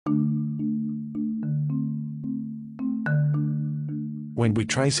When we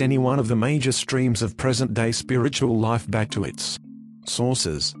trace any one of the major streams of present-day spiritual life back to its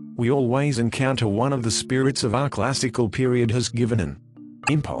sources, we always encounter one of the spirits of our classical period has given an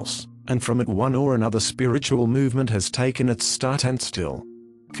impulse, and from it one or another spiritual movement has taken its start and still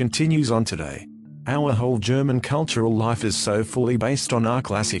continues on today. Our whole German cultural life is so fully based on our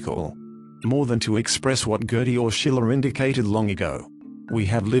classical, more than to express what Goethe or Schiller indicated long ago. We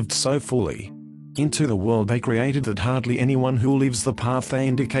have lived so fully into the world they created that hardly anyone who lives the path they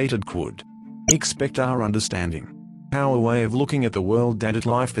indicated could expect our understanding. Our way of looking at the world and at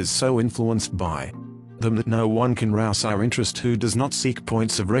life is so influenced by them that no one can rouse our interest who does not seek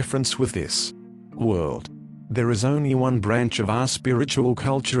points of reference with this world. There is only one branch of our spiritual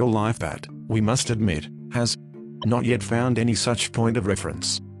cultural life that, we must admit, has not yet found any such point of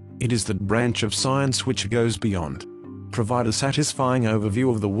reference. It is that branch of science which goes beyond provide a satisfying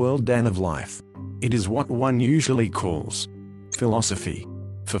overview of the world and of life. It is what one usually calls philosophy.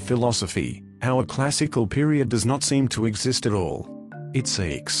 For philosophy, our classical period does not seem to exist at all. It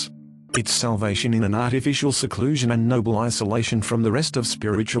seeks its salvation in an artificial seclusion and noble isolation from the rest of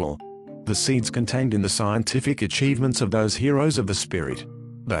spiritual. The seeds contained in the scientific achievements of those heroes of the spirit.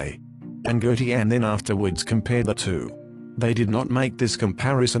 They and Goethe and then afterwards compare the two. They did not make this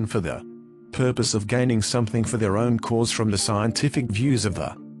comparison for the purpose of gaining something for their own cause from the scientific views of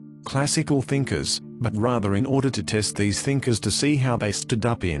the classical thinkers, but rather in order to test these thinkers to see how they stood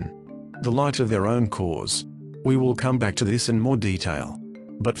up in the light of their own cause. We will come back to this in more detail.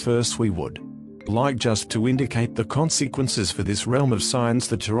 But first we would like just to indicate the consequences for this realm of science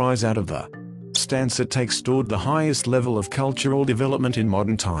that arise out of the stance it takes toward the highest level of cultural development in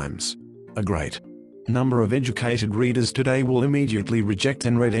modern times. A great number of educated readers today will immediately reject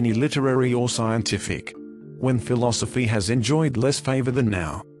and read any literary or scientific when philosophy has enjoyed less favor than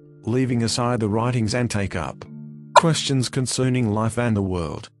now, leaving aside the writings and take up questions concerning life and the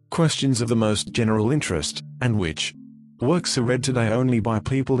world, questions of the most general interest, and which works are read today only by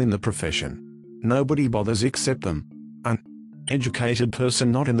people in the profession. Nobody bothers except them. An educated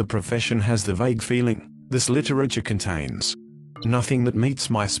person not in the profession has the vague feeling, this literature contains nothing that meets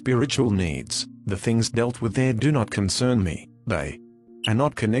my spiritual needs, the things dealt with there do not concern me, they are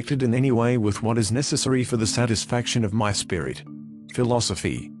not connected in any way with what is necessary for the satisfaction of my spirit.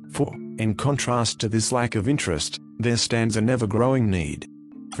 Philosophy, for, in contrast to this lack of interest, there stands an ever-growing need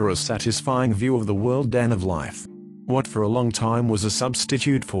for a satisfying view of the world and of life. What for a long time was a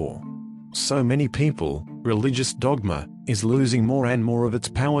substitute for so many people, religious dogma, is losing more and more of its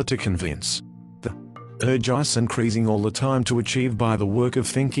power to convince. The urge is increasing all the time to achieve by the work of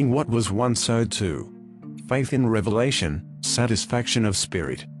thinking what was once so too. Faith in revelation, satisfaction of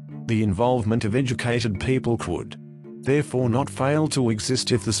spirit. The involvement of educated people could therefore not fail to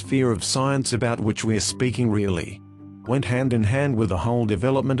exist if the sphere of science about which we are speaking really went hand in hand with the whole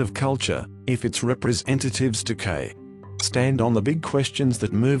development of culture, if its representatives decay stand on the big questions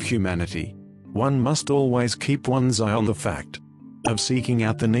that move humanity. One must always keep one's eye on the fact of seeking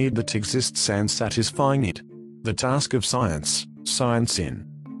out the need that exists and satisfying it. The task of science, science in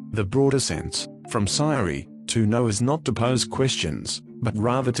the broader sense, from science to know, is not to pose questions, but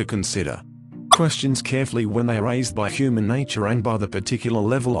rather to consider questions carefully when they are raised by human nature and by the particular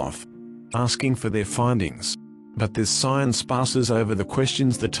level of asking for their findings. But this science passes over the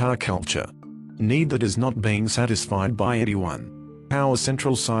questions that our culture need that is not being satisfied by anyone. Our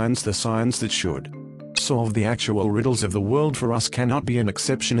central science, the science that should solve the actual riddles of the world for us, cannot be an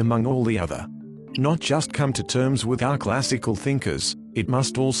exception among all the other. Not just come to terms with our classical thinkers, it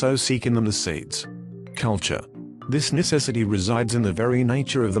must also seek in them the seeds. Culture. This necessity resides in the very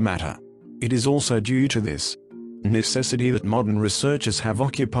nature of the matter. It is also due to this necessity that modern researchers have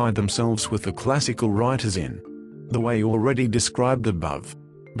occupied themselves with the classical writers in the way already described above.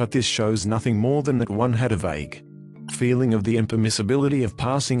 But this shows nothing more than that one had a vague feeling of the impermissibility of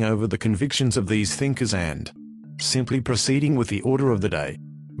passing over the convictions of these thinkers and simply proceeding with the order of the day.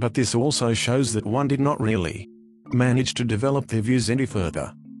 But this also shows that one did not really manage to develop their views any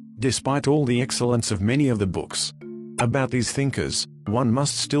further. Despite all the excellence of many of the books about these thinkers, one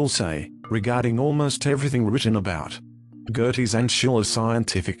must still say, regarding almost everything written about Goethe's and Schiller's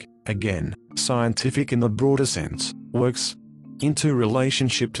scientific, again, scientific in the broader sense, works, into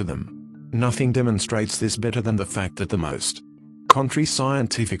relationship to them, nothing demonstrates this better than the fact that the most contrary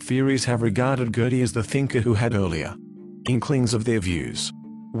scientific theories have regarded Goethe as the thinker who had earlier inklings of their views.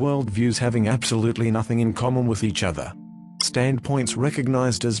 Worldviews having absolutely nothing in common with each other. Standpoints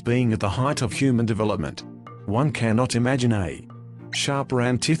recognized as being at the height of human development. One cannot imagine a sharper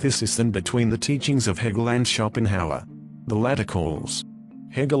antithesis than between the teachings of Hegel and Schopenhauer. The latter calls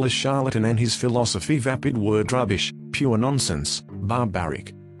Hegel a charlatan and his philosophy vapid word rubbish, pure nonsense,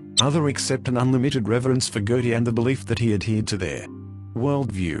 barbaric. Other accept an unlimited reverence for Goethe and the belief that he adhered to their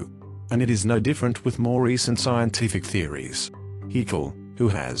worldview. And it is no different with more recent scientific theories. Haeckel, who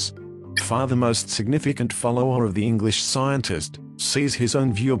has far the most significant follower of the English scientist, sees his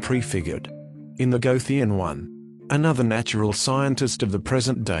own view prefigured in the Goethean one. Another natural scientist of the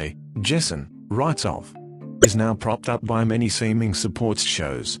present day, Jessen, writes of, is now propped up by many seeming supports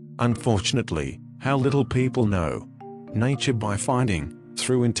shows, unfortunately, how little people know nature by finding,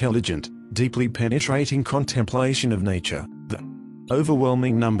 through intelligent, deeply penetrating contemplation of nature, the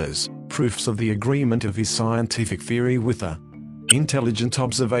overwhelming numbers, proofs of the agreement of his scientific theory with the intelligent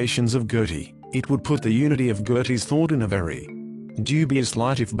observations of Goethe. It would put the unity of Goethe's thought in a very dubious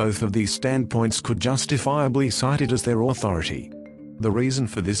light if both of these standpoints could justifiably cite it as their authority. The reason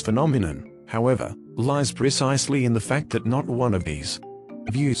for this phenomenon, however, lies precisely in the fact that not one of these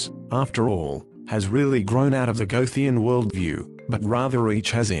views, after all, has really grown out of the Goethean worldview, but rather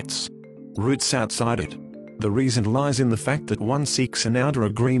each has its roots outside it. The reason lies in the fact that one seeks an outer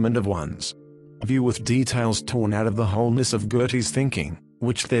agreement of one's view with details torn out of the wholeness of Goethe's thinking,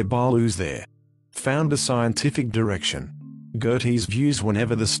 which thereby lose their founder scientific direction. Goethe's views were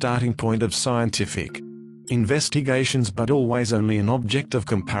never the starting point of scientific investigations but always only an object of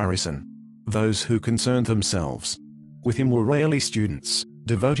comparison. Those who concerned themselves with him were rarely students,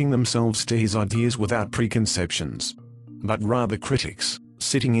 devoting themselves to his ideas without preconceptions, but rather critics,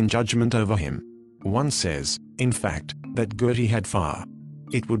 sitting in judgment over him. One says, in fact, that Goethe had far.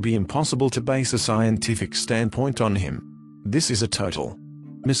 It would be impossible to base a scientific standpoint on him. This is a total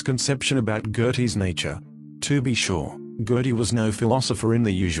misconception about Goethe's nature. To be sure, Goethe was no philosopher in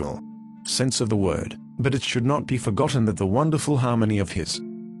the usual sense of the word, but it should not be forgotten that the wonderful harmony of his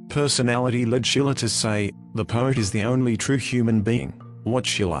personality led Schiller to say, "The poet is the only true human being." What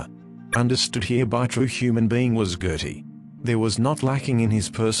Schiller understood here by true human being was Goethe. There was not lacking in his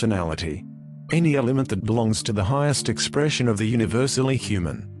personality any element that belongs to the highest expression of the universally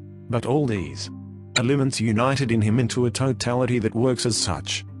human. But all these elements united in him into a totality that works as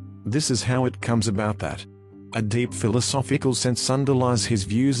such. This is how it comes about that a deep philosophical sense underlies his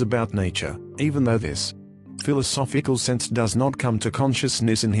views about nature, even though this philosophical sense does not come to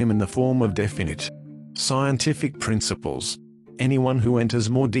consciousness in him in the form of definite scientific principles. Anyone who enters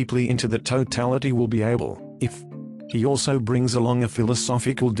more deeply into the totality will be able, if he also brings along a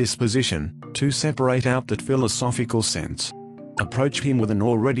philosophical disposition, to separate out that philosophical sense. Approach him with an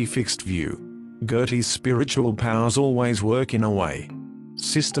already fixed view. Goethe's spiritual powers always work in a way.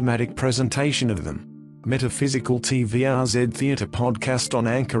 Systematic presentation of them. Metaphysical TVRZ Theatre podcast on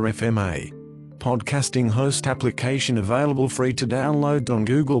Anchor FMA. Podcasting host application available free to download on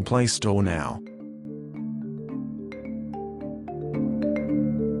Google Play Store now.